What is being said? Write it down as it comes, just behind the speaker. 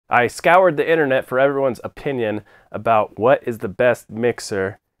I scoured the internet for everyone's opinion about what is the best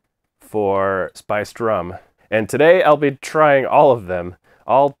mixer for spiced rum. And today I'll be trying all of them,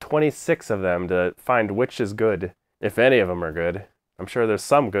 all 26 of them, to find which is good, if any of them are good. I'm sure there's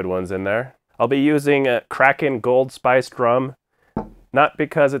some good ones in there. I'll be using a Kraken Gold Spiced Rum, not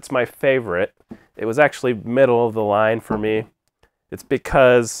because it's my favorite. It was actually middle of the line for me. It's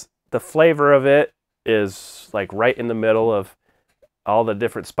because the flavor of it is like right in the middle of all the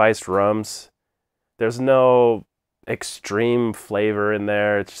different spiced rums. There's no extreme flavor in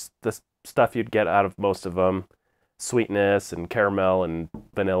there. It's just the stuff you'd get out of most of them. Sweetness and caramel and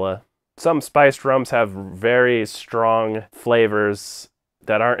vanilla. Some spiced rums have very strong flavors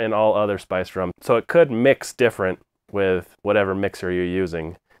that aren't in all other spiced rum. So it could mix different with whatever mixer you're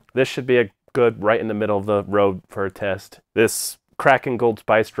using. This should be a good right in the middle of the road for a test. This Kraken Gold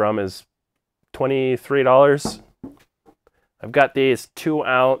Spiced Rum is $23. I've got these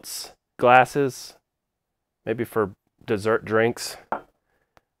 2-ounce glasses, maybe for dessert drinks,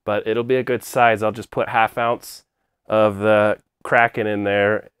 but it'll be a good size. I'll just put 1/2 ounce of the Kraken in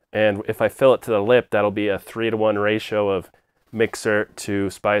there, and if I fill it to the lip, that'll be a 3-to-1 ratio of mixer to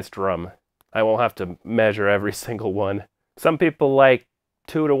spiced rum. I won't have to measure every single one. Some people like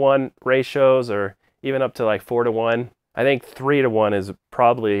 2-to-1 ratios, or even up to like 4-to-1. I think 3-to-1 is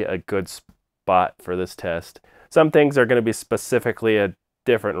probably a good spot for this test. Some things are going to be specifically a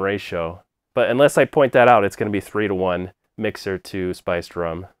different ratio, but unless I point that out, it's going to be 3-to-1 mixer to spiced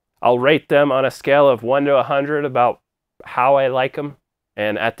rum. I'll rate them on a scale of 1 to 100 about how I like them,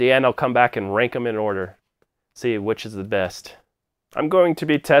 and at the end I'll come back and rank them in order, see which is the best. I'm going to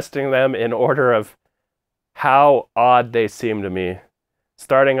be testing them in order of how odd they seem to me,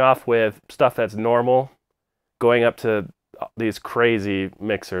 starting off with stuff that's normal, going up to these crazy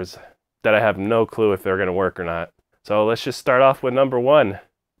mixers that I have no clue if they're going to work or not. So let's just start off with number 1.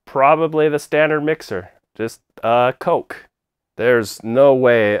 Probably the standard mixer, just Coke. There's no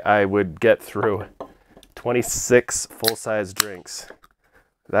way I would get through 26 full-size drinks.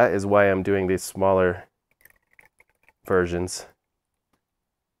 That is why I'm doing these smaller versions.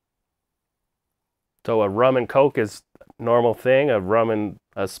 So a rum and Coke is a normal thing.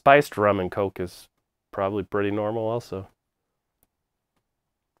 A spiced rum and Coke is probably pretty normal also.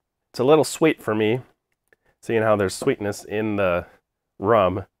 It's a little sweet for me, seeing how there's sweetness in the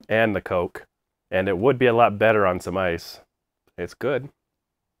rum and the Coke, and it would be a lot better on some ice. It's good.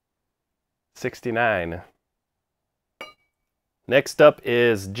 69. Next up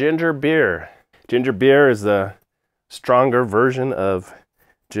is ginger beer. Ginger beer is a stronger version of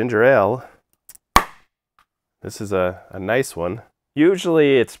ginger ale. This is a nice one.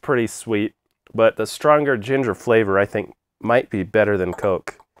 Usually it's pretty sweet, but the stronger ginger flavor I think might be better than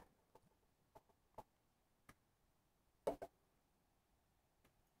Coke.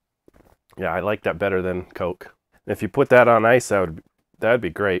 Yeah, I like that better than Coke. If you put that on ice, that'd be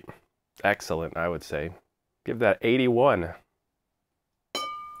great. Excellent, I would say. Give that 81.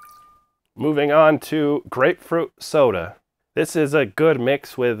 Moving on to Grapefruit Soda. This is a good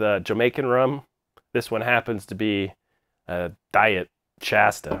mix with Jamaican rum. This one happens to be a Diet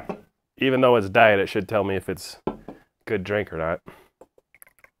Shasta. Even though it's diet, it should tell me if it's a good drink or not.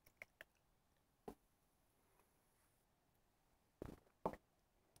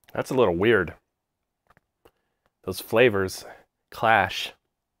 That's a little weird. Those flavors clash.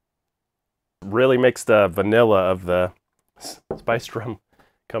 Really makes the vanilla of the spiced rum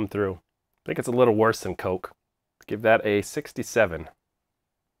come through. I think it's a little worse than Coke. Give that a 67.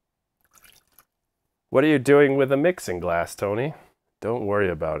 What are you doing with a mixing glass, Tony? Don't worry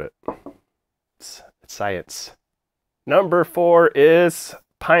about it. It's science. Number 4 is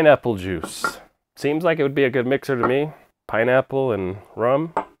pineapple juice. Seems like it would be a good mixer to me. Pineapple and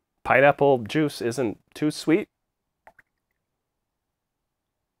rum. Pineapple juice isn't too sweet.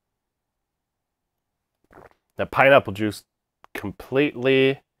 The pineapple juice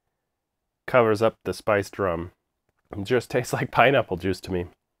completely covers up the spiced rum. It just tastes like pineapple juice to me.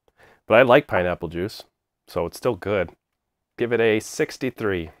 But I like pineapple juice, so it's still good. Give it a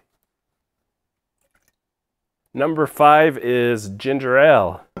 63. Number 5 is ginger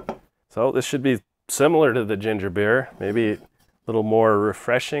ale. So this should be similar to the ginger beer, maybe a little more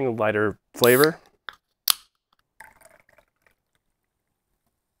refreshing, lighter flavor.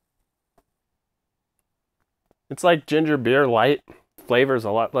 It's like ginger beer light. Flavor's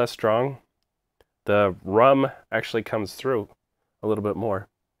a lot less strong. The rum actually comes through a little bit more.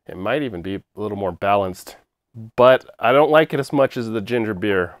 It might even be a little more balanced, but I don't like it as much as the ginger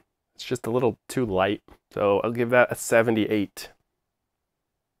beer. It's just a little too light. So I'll give that a 78.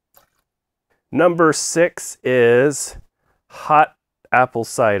 Number 6 is hot apple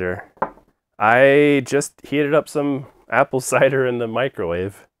cider. I just heated up some apple cider in the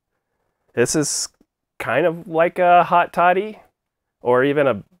microwave. This is kind of like a hot toddy, or even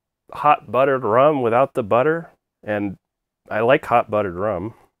a hot buttered rum without the butter. And I like hot buttered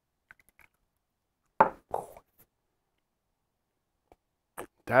rum.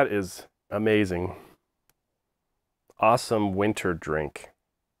 That is amazing. Awesome winter drink.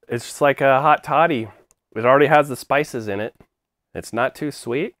 It's just like a hot toddy. It already has the spices in it. It's not too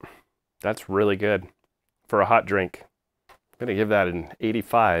sweet. That's really good for a hot drink. I'm gonna give that an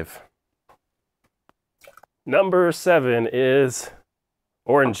 85. Number 7 is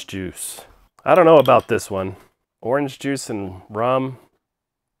orange juice. I don't know about this one. Orange juice and rum.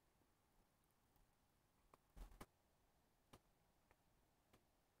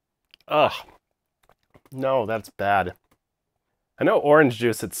 Ugh. No, that's bad. I know orange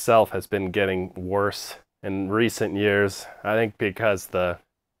juice itself has been getting worse in recent years. I think because the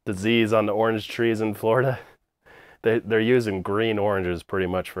disease on the orange trees in Florida, they're using green oranges pretty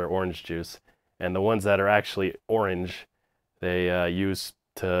much for orange juice. And the ones that are actually orange, they use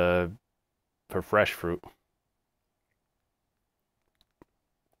for fresh fruit.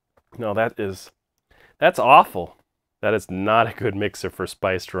 No, that's awful. That is not a good mixer for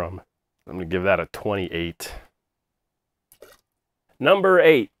spiced rum. I'm gonna give that a 28. Number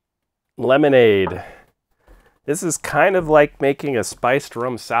 8, lemonade. This is kind of like making a spiced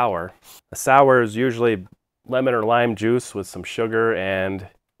rum sour. A sour is usually lemon or lime juice with some sugar and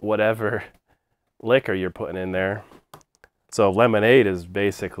whatever liquor you're putting in there. So lemonade is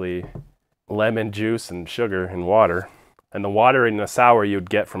basically lemon juice and sugar and water. And the water in the sour you'd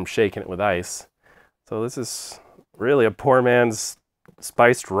get from shaking it with ice. So this is really a poor man's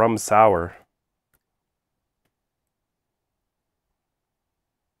spiced rum sour.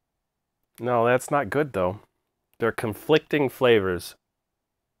 No, that's not good though. They're conflicting flavors.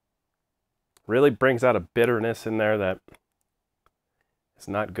 Really brings out a bitterness in there that is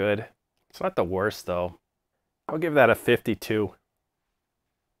not good. It's not the worst though. I'll give that a 52.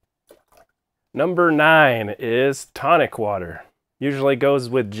 Number 9 is tonic water. Usually goes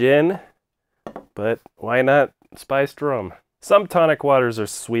with gin, but why not spiced rum? Some tonic waters are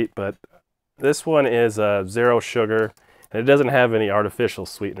sweet, but this one is 0 sugar, and it doesn't have any artificial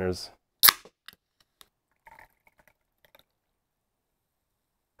sweeteners.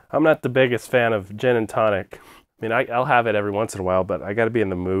 I'm not the biggest fan of gin and tonic. I mean, I'll have it every once in a while, but I gotta be in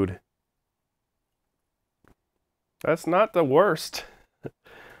the mood. That's not the worst.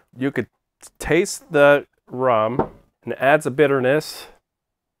 You could taste the rum, and it adds a bitterness,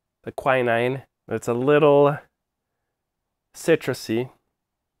 the quinine. It's a little citrusy.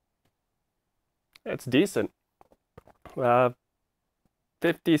 It's decent.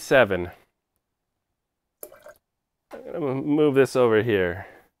 57. I'm gonna move this over here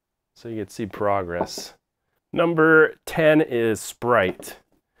so you can see progress. Number 10 is Sprite.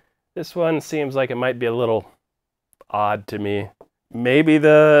 This one seems like it might be a little odd to me. Maybe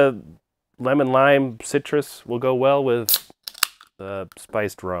the lemon lime citrus will go well with the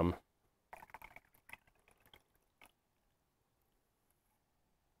spiced rum.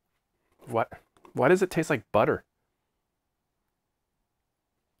 Why does it taste like butter?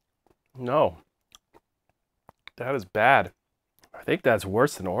 No. That is bad. I think that's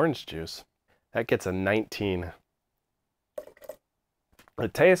worse than orange juice. That gets a 19.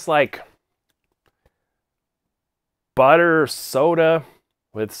 It tastes like butter soda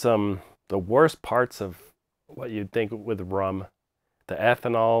with the worst parts of what you'd think with rum. The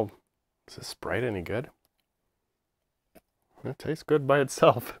ethanol. Is this Sprite any good? It tastes good by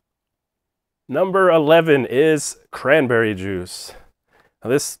itself. Number 11 is cranberry juice. Now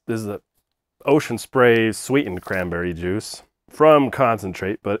this is the ocean spray sweetened cranberry juice from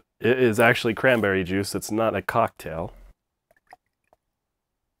concentrate, but it is actually cranberry juice. It's not a cocktail.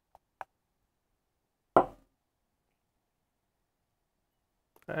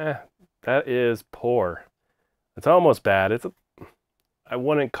 That is poor. It's almost bad. I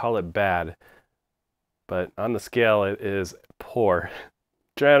wouldn't call it bad, but on the scale it is poor.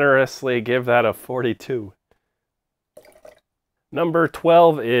 Generously give that a 42. Number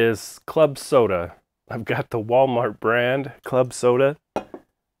 12 is Club Soda. I've got the Walmart brand Club Soda.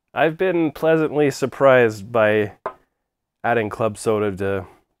 I've been pleasantly surprised by adding Club Soda to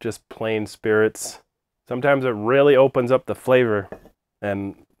just plain spirits. Sometimes it really opens up the flavor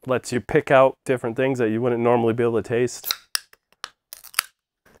and lets you pick out different things that you wouldn't normally be able to taste.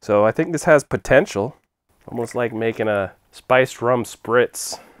 So I think this has potential. Almost like making a spiced rum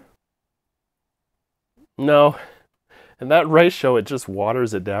spritz. No, in that ratio it just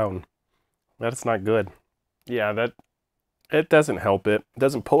waters it down. That's not good. Yeah, It doesn't help it. It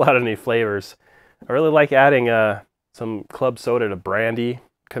doesn't pull out any flavors. I really like adding some club soda to brandy.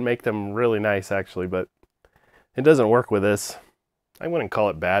 Can make them really nice actually, but it doesn't work with this. I wouldn't call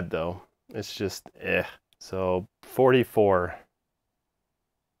it bad though. It's just eh. So 44.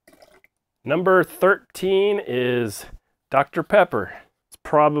 Number 13 is Dr. Pepper. It's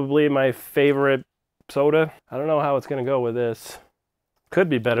probably my favorite soda. I don't know how it's gonna go with this. Could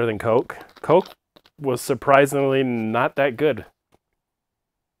be better than Coke. Coke was surprisingly not that good.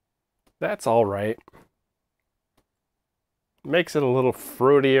 That's all right. Makes it a little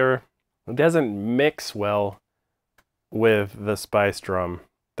fruitier. It doesn't mix well with the spiced rum.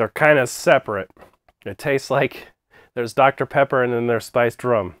 They're kind of separate. It tastes like there's Dr. Pepper and then there's spiced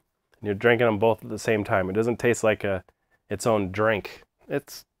rum. And you're drinking them both at the same time. It doesn't taste like its own drink.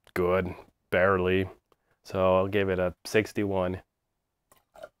 It's good, barely. So I'll give it a 61.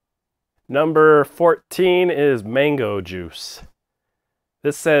 Number 14 is mango juice.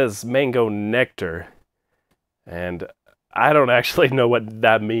 This says mango nectar. And I don't actually know what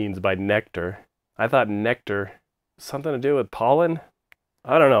that means by nectar. I thought nectar, something to do with pollen?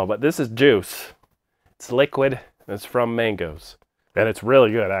 I don't know, but this is juice. It's liquid, and it's from mangoes. And it's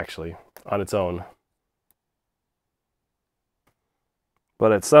really good, actually, on its own.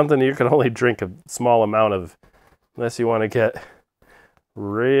 But it's something you can only drink a small amount of, unless you want to get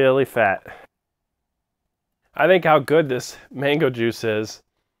really fat. I think how good this mango juice is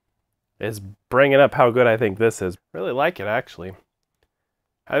bringing up how good I think this is. Really like it, actually.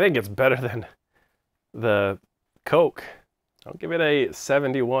 I think it's better than the Coke. I'll give it a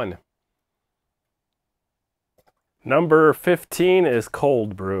 71. Number 15 is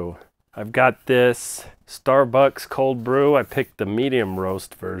cold brew. I've got this Starbucks cold brew. I picked the medium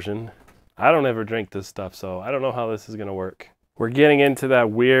roast version. I don't ever drink this stuff, so I don't know how this is gonna work. We're getting into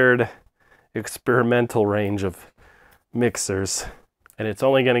that weird experimental range of mixers, and it's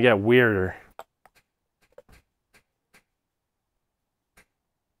only gonna get weirder.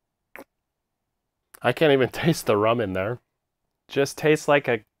 I can't even taste the rum in there. Just tastes like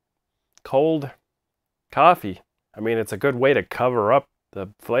a cold coffee. I mean, it's a good way to cover up the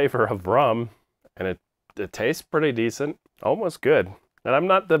flavor of rum, and it tastes pretty decent, almost good. And I'm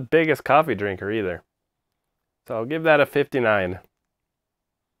not the biggest coffee drinker either. So I'll give that a 59.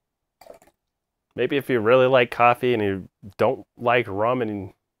 Maybe if you really like coffee and you don't like rum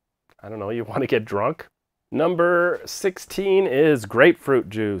and, I don't know, you want to get drunk. Number 16 is grapefruit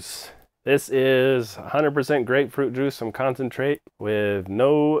juice. This is 100% grapefruit juice from concentrate with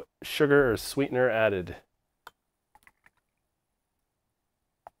no sugar or sweetener added.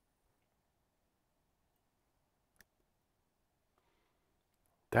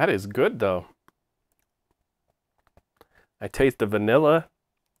 That is good though. I taste the vanilla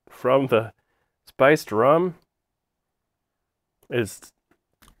from the spiced rum. That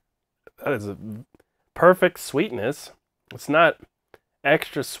is a perfect sweetness. It's not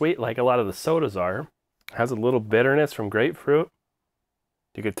extra sweet like a lot of the sodas are. It has a little bitterness from grapefruit.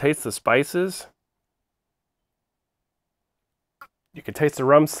 You could taste the spices. You could taste the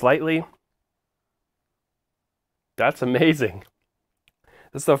rum slightly. That's amazing.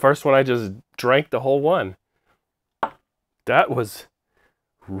 This is the first one I just drank the whole one. That was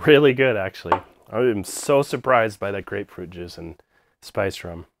really good, actually. I'm so surprised by that grapefruit juice and spiced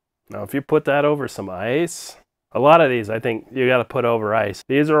rum. Now, if you put that over some ice, a lot of these I think you got to put over ice.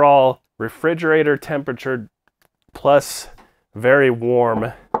 These are all refrigerator temperature plus very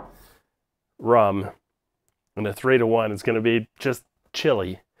warm rum. And the 3-to-1 is going to be just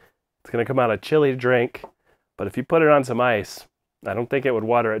chilly. It's going to come out a chilly drink. But if you put it on some ice, I don't think it would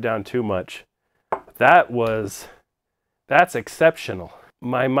water it down too much. That's exceptional.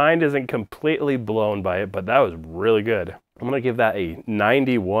 My mind isn't completely blown by it, but that was really good. I'm going to give that a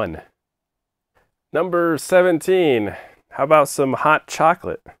 91. Number 17. How about some hot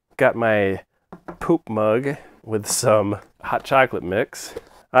chocolate? Got my poop mug with some hot chocolate mix.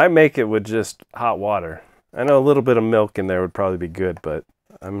 I make it with just hot water. I know a little bit of milk in there would probably be good, but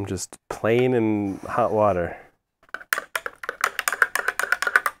I'm just plain in hot water.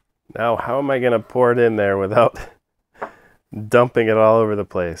 Now, how am I going to pour it in there without dumping it all over the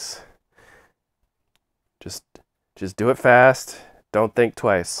place? Just do it fast. Don't think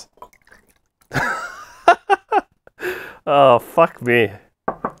twice. Oh, fuck me.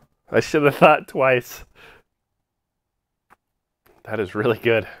 I should have thought twice. That is really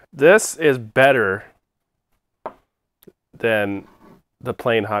good. This is better than the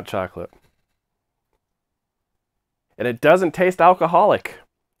plain hot chocolate. And it doesn't taste alcoholic.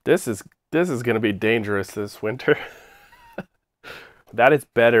 This is going to be dangerous this winter. That is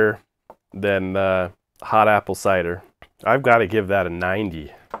better than hot apple cider. I've got to give that a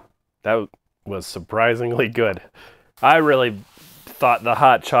 90. That was surprisingly good. I really thought the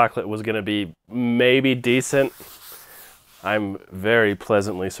hot chocolate was going to be maybe decent. I'm very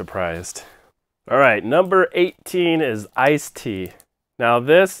pleasantly surprised. All right, number 18 is iced tea. Now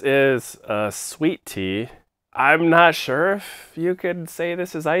this is a sweet tea. I'm not sure if you could say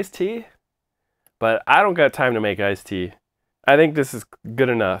this is iced tea, but I don't got time to make iced tea. I think this is good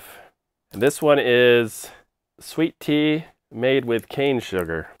enough. And this one is sweet tea made with cane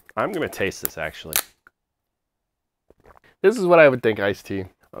sugar. I'm gonna taste this actually. This is what I would think iced tea,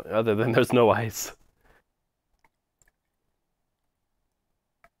 other than there's no ice.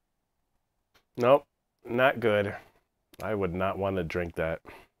 Nope, not good. I would not want to drink that.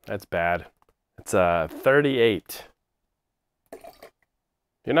 That's bad. It's 38.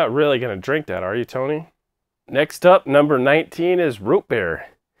 You're not really gonna drink that, are you, Tony? Next up, number 19 is root beer.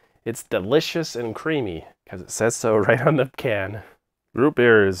 It's delicious and creamy, because it says so right on the can. Root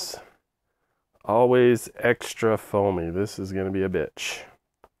beer is always extra foamy. This is gonna be a bitch.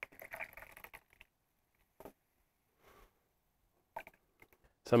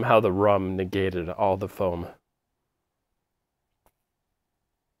 Somehow the rum negated all the foam.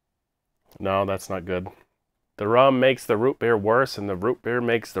 No, that's not good. The rum makes the root beer worse, and the root beer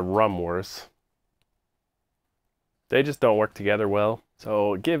makes the rum worse. They just don't work together well.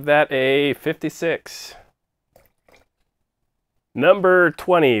 So give that a 56. Number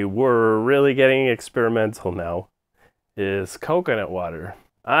 20, we're really getting experimental now, is coconut water.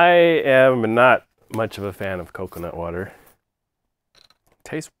 I am not much of a fan of coconut water.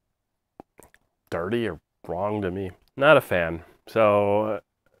 Tastes dirty or wrong to me. Not a fan. So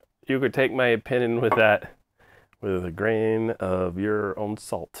you could take my opinion with that with a grain of your own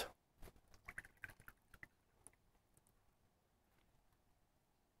salt.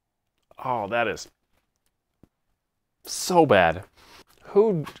 Oh, that is so bad.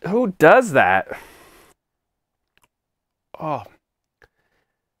 Who does that? Oh,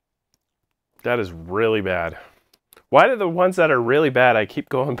 that is really bad. Why do the ones that are really bad, I keep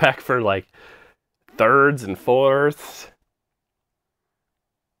going back for like thirds and fourths?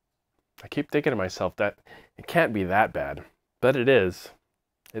 I keep thinking to myself that it can't be that bad, but it is.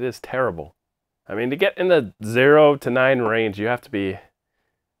 It is terrible. I mean, to get in the 0 to 9 range, you have to be,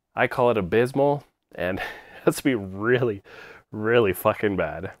 I call it abysmal, and it has to be really, really fucking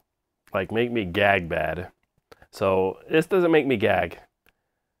bad. Like, make me gag bad. So, this doesn't make me gag.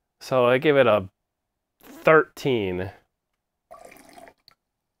 So, I give it a 13.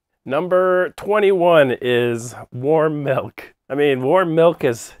 Number 21 is warm milk. I mean, warm milk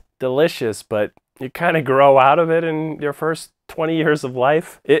is delicious, but you kind of grow out of it in your first 20 years of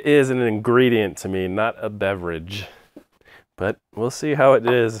life. It is an ingredient to me, not a beverage. But we'll see how it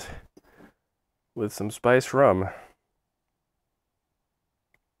is with some spiced rum.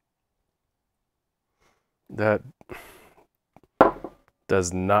 That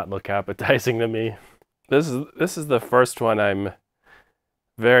does not look appetizing to me. This is the first one I'm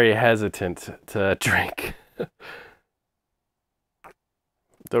very hesitant to drink.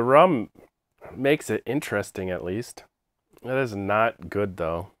 The rum makes it interesting, at least. It is not good,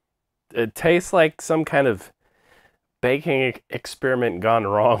 though. It tastes like some kind of baking experiment gone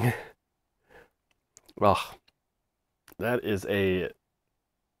wrong. Well, that is a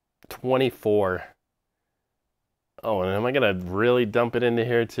 24. Oh, and am I gonna really dump it into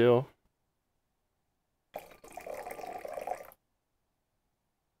here too?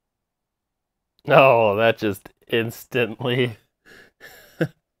 No, that just instantly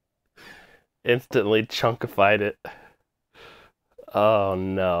chunkified it. Oh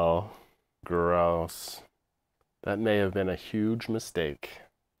no. Gross. That may have been a huge mistake.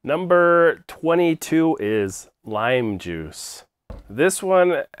 Number 22 is lime juice. This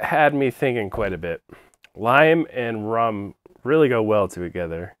one had me thinking quite a bit. Lime and rum really go well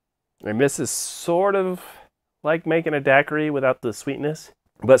together. And this is sort of like making a daiquiri without the sweetness.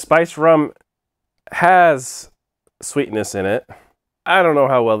 But spiced rum has sweetness in it. I don't know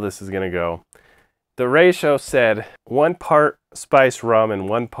how well this is going to go. The ratio said 1 part spiced rum and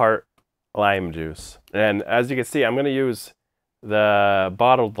 1 part lime juice. And as you can see, I'm going to use the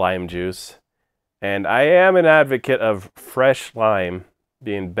bottled lime juice. And I am an advocate of fresh lime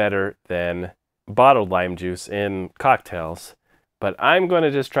being better than bottled lime juice in cocktails. But I'm going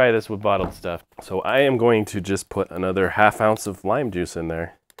to just try this with bottled stuff. So I am going to just put another ½ ounce of lime juice in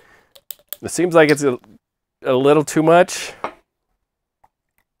there. It seems like it's a little too much.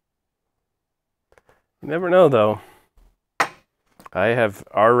 You never know, though. I have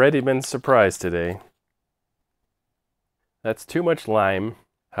already been surprised today. That's too much lime.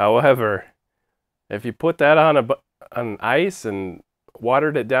 However, if you put that on on ice and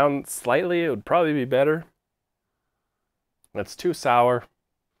watered it down slightly, it would probably be better. It's too sour.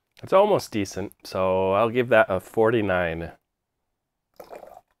 It's almost decent, so I'll give that a 49.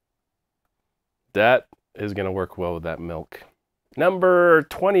 That is going to work well with that milk. Number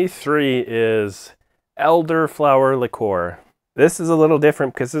 23 is Elderflower Liqueur. This is a little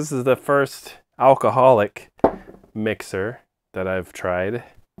different because this is the first alcoholic mixer that I've tried.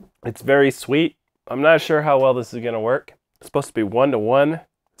 It's very sweet. I'm not sure how well this is going to work. It's supposed to be 1-to-1.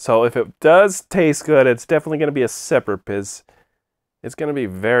 So if it does taste good, it's definitely going to be a sipper because it's going to be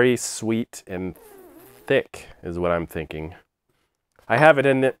very sweet and thick is what I'm thinking. I have it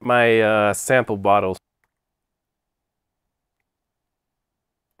in my sample bottles.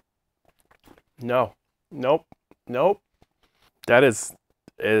 No. Nope. Nope. That is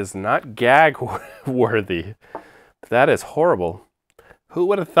not gag worthy. That is horrible. Who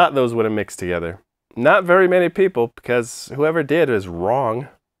would have thought those would have mixed together? Not very many people, because whoever did is wrong.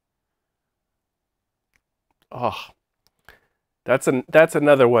 Oh, that's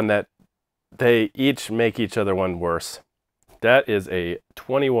another one that they each make each other one worse. That is a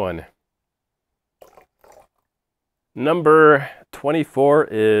 21. Number 24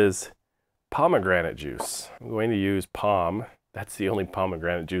 is Pomegranate Juice. I'm going to use Pom. That's the only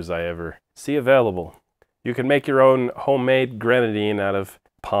pomegranate juice I ever see available. You can make your own homemade grenadine out of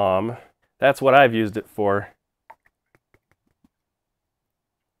Pom. That's what I've used it for.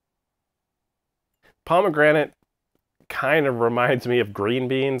 Pomegranate kind of reminds me of green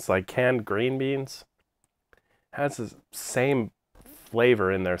beans, like canned green beans. Has the same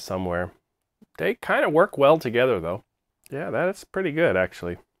flavor in there somewhere. They kind of work well together though. Yeah, that's pretty good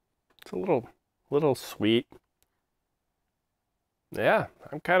actually. It's a little sweet. Yeah,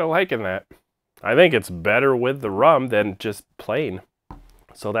 I'm kind of liking that. I think it's better with the rum than just plain.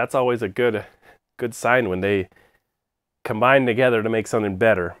 So that's always a good sign when they combine together to make something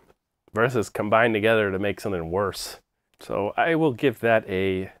better versus combine together to make something worse. So I will give that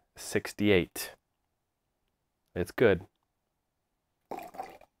a 68. It's good.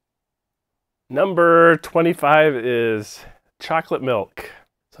 Number 25 is chocolate milk.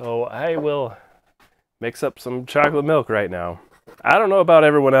 So I will mix up some chocolate milk right now. I don't know about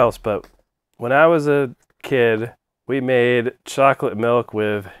everyone else, but when I was a kid, we made chocolate milk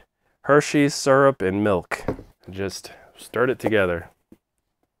with Hershey's syrup and milk. Just stirred it together.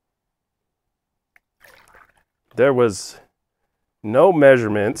 There was no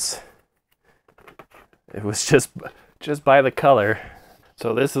measurements. It was just by the color.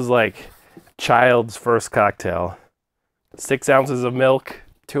 So this is like child's first cocktail. 6 ounces of milk,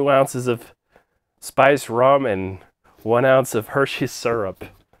 2 ounces of spiced rum, and 1 ounce of Hershey's syrup.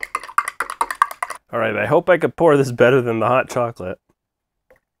 All right, I hope I could pour this better than the hot chocolate.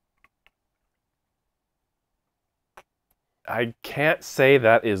 I can't say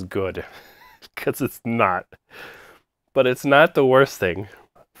that is good, because it's not. But it's not the worst thing.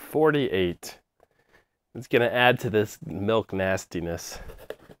 48. It's gonna add to this milk nastiness.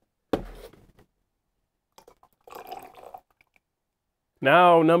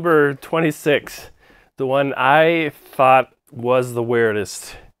 Now, number 26. The one I thought was the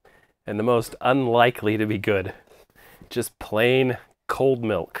weirdest and the most unlikely to be good. Just plain cold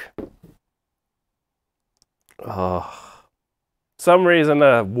milk. Oh. Some reason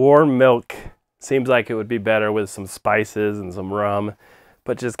warm milk seems like it would be better with some spices and some rum,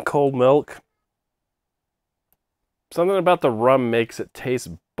 but just cold milk. Something about the rum makes it taste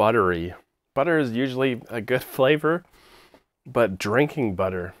buttery. Butter is usually a good flavor, but drinking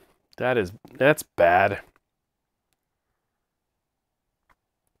butter, that's bad.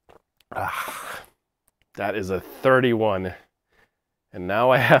 That is a 31. And now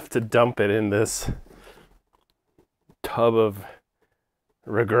I have to dump it in this tub of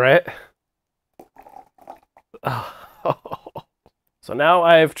regret. So now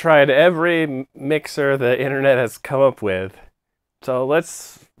I've tried every mixer the internet has come up with. So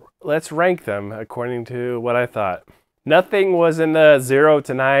let's rank them according to what I thought. Nothing was in the 0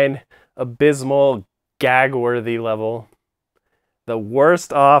 to 9 abysmal gag-worthy level. The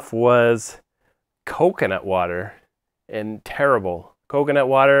worst off was coconut water, and terrible. Coconut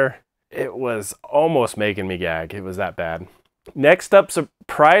water, it was almost making me gag. It was that bad. Next up,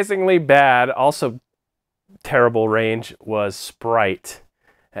 surprisingly bad, also terrible range, was Sprite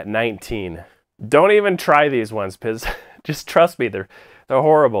at 19. Don't even try these ones, because just trust me, they're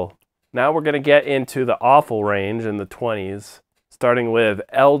horrible. Now we're going to get into the awful range in the 20s, starting with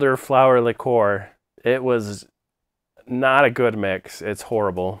Elderflower Liqueur. It was not a good mix. It's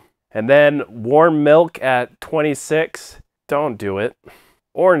horrible. And then warm milk at 26. Don't do it.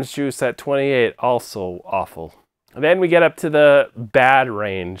 Orange juice at 28. Also awful. Then we get up to the bad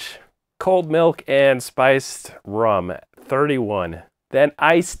range. Cold milk and spiced rum, 31. Then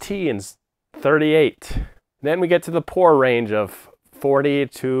iced tea is 38. Then we get to the poor range of 40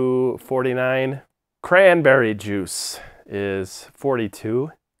 to 49. Cranberry juice is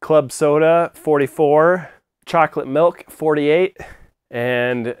 42. Club soda, 44. Chocolate milk, 48.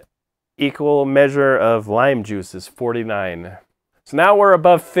 And equal measure of lime juice is 49. So now we're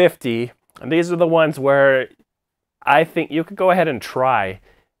above 50. And these are the ones where I think you could go ahead and try.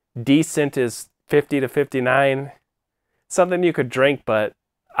 Decent is 50 to 59. Something you could drink, but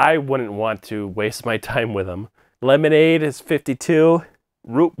I wouldn't want to waste my time with them. Lemonade is 52.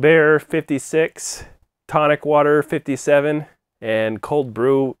 Root beer, 56. Tonic water, 57. And cold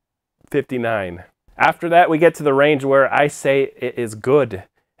brew, 59. After that, we get to the range where I say it is good.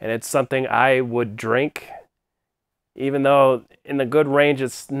 And it's something I would drink. Even though in the good range,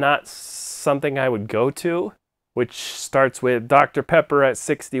 it's not something I would go to. Which starts with Dr. Pepper at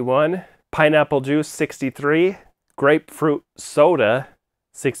 61. Pineapple juice, 63. Grapefruit Soda,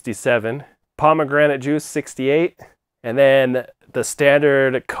 67. Pomegranate juice, 68. And then the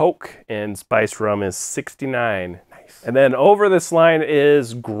standard Coke in spiced rum is 69. Nice. And then over this line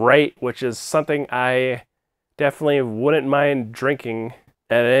is Great, which is something I definitely wouldn't mind drinking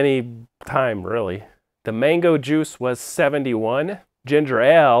at any time, really. The mango juice was 71. Ginger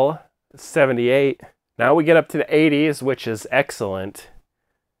ale, 78. Now we get up to the 80s, which is excellent,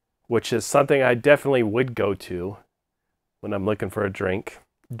 which is something I definitely would go to when I'm looking for a drink.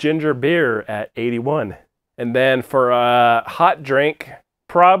 Ginger beer at 81. And then for a hot drink,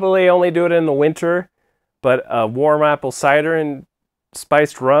 probably only do it in the winter, but a warm apple cider and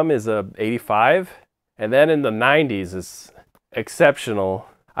spiced rum is a 85. And then in the 90s is exceptional.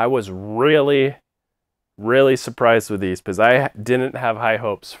 I was really surprised with these because I didn't have high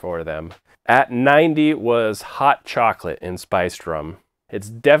hopes for them. At 90 was hot chocolate in spiced rum. It's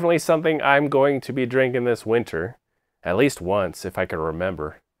definitely something I'm going to be drinking this winter, at least once if I can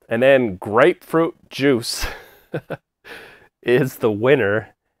remember. And then grapefruit juice is the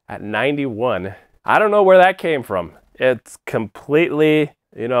winner at 91. I don't know where that came from. It's completely,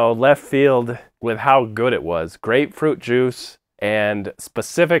 left field with how good it was. Grapefruit juice, and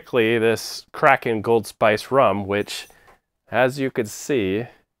specifically this Kraken Gold Spiced Rum, which, as you could see,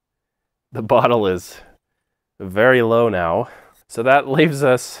 the bottle is very low now. So that leaves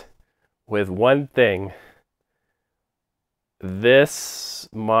us with one thing. This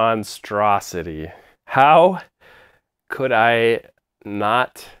monstrosity. How could I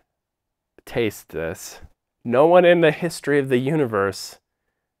not taste this? No one in the history of the universe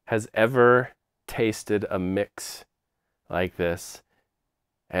has ever tasted a mix like this.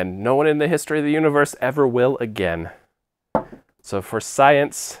 And no one in the history of the universe ever will again. So for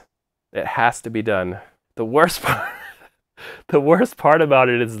science, it has to be done. The worst part about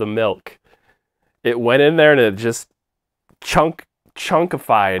it is the milk. It went in there and it just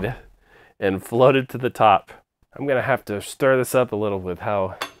chunkified and floated to the top. I'm gonna have to stir this up a little with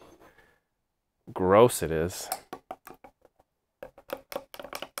how gross it is.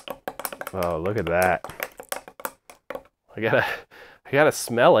 Oh, look at that. I gotta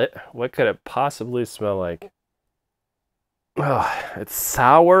smell it. What could it possibly smell like? Oh, it's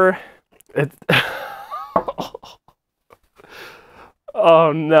sour. It's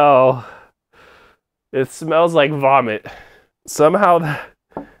oh no. It smells like vomit. Somehow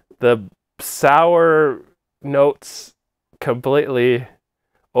the sour notes completely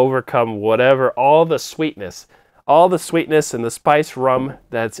overcome whatever, all the sweetness and the spiced rum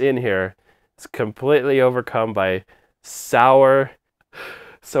that's in here is completely overcome by sour.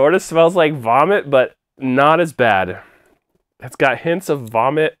 Sort of smells like vomit, but not as bad. It's got hints of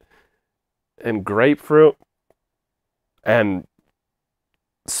vomit and grapefruit and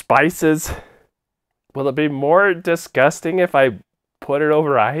spices. Will it be more disgusting if I put it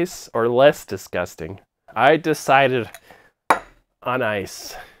over ice or less disgusting? I decided on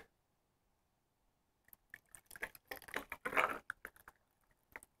ice.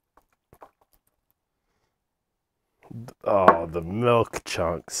 Oh, the milk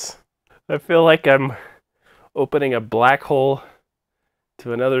chunks. I feel like I'm opening a black hole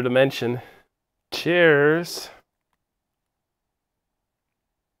to another dimension. Cheers.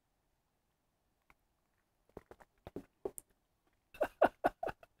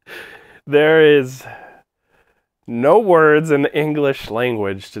 There is no words in the English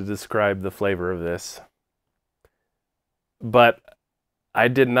language to describe the flavor of this. But I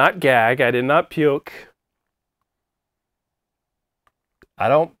did not gag, I did not puke. I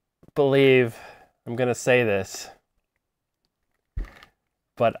don't believe I'm gonna say this,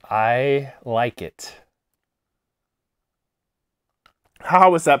 but I like it.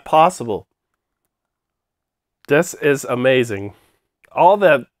 How is that possible? This is amazing. All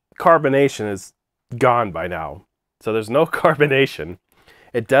the carbonation is gone by now. So there's no carbonation.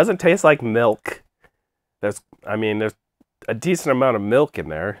 It doesn't taste like milk. There's a decent amount of milk in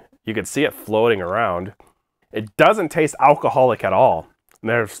there. You can see it floating around. It doesn't taste alcoholic at all.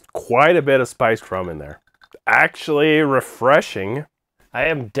 There's quite a bit of spiced rum in there. Actually refreshing. I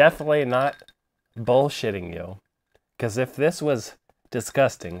am definitely not bullshitting you. Because if this was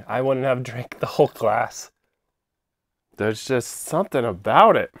disgusting, I wouldn't have drank the whole glass. There's just something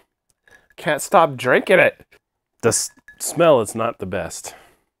about it. Can't stop drinking it. The smell is not the best.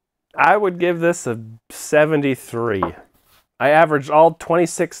 I would give this a 73. I averaged all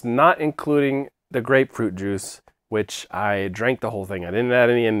 26, not including the grapefruit juice, which I drank the whole thing. I didn't add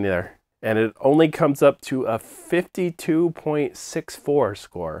any in there. And it only comes up to a 52.64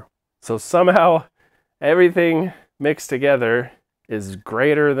 score. So somehow everything mixed together is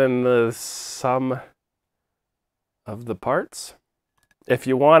greater than the sum of the parts. If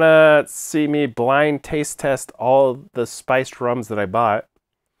you want to see me blind taste test all the spiced rums that I bought,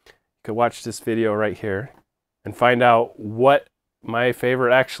 you could watch this video right here and find out what my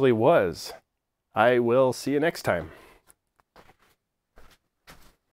favorite actually was. I will see you next time.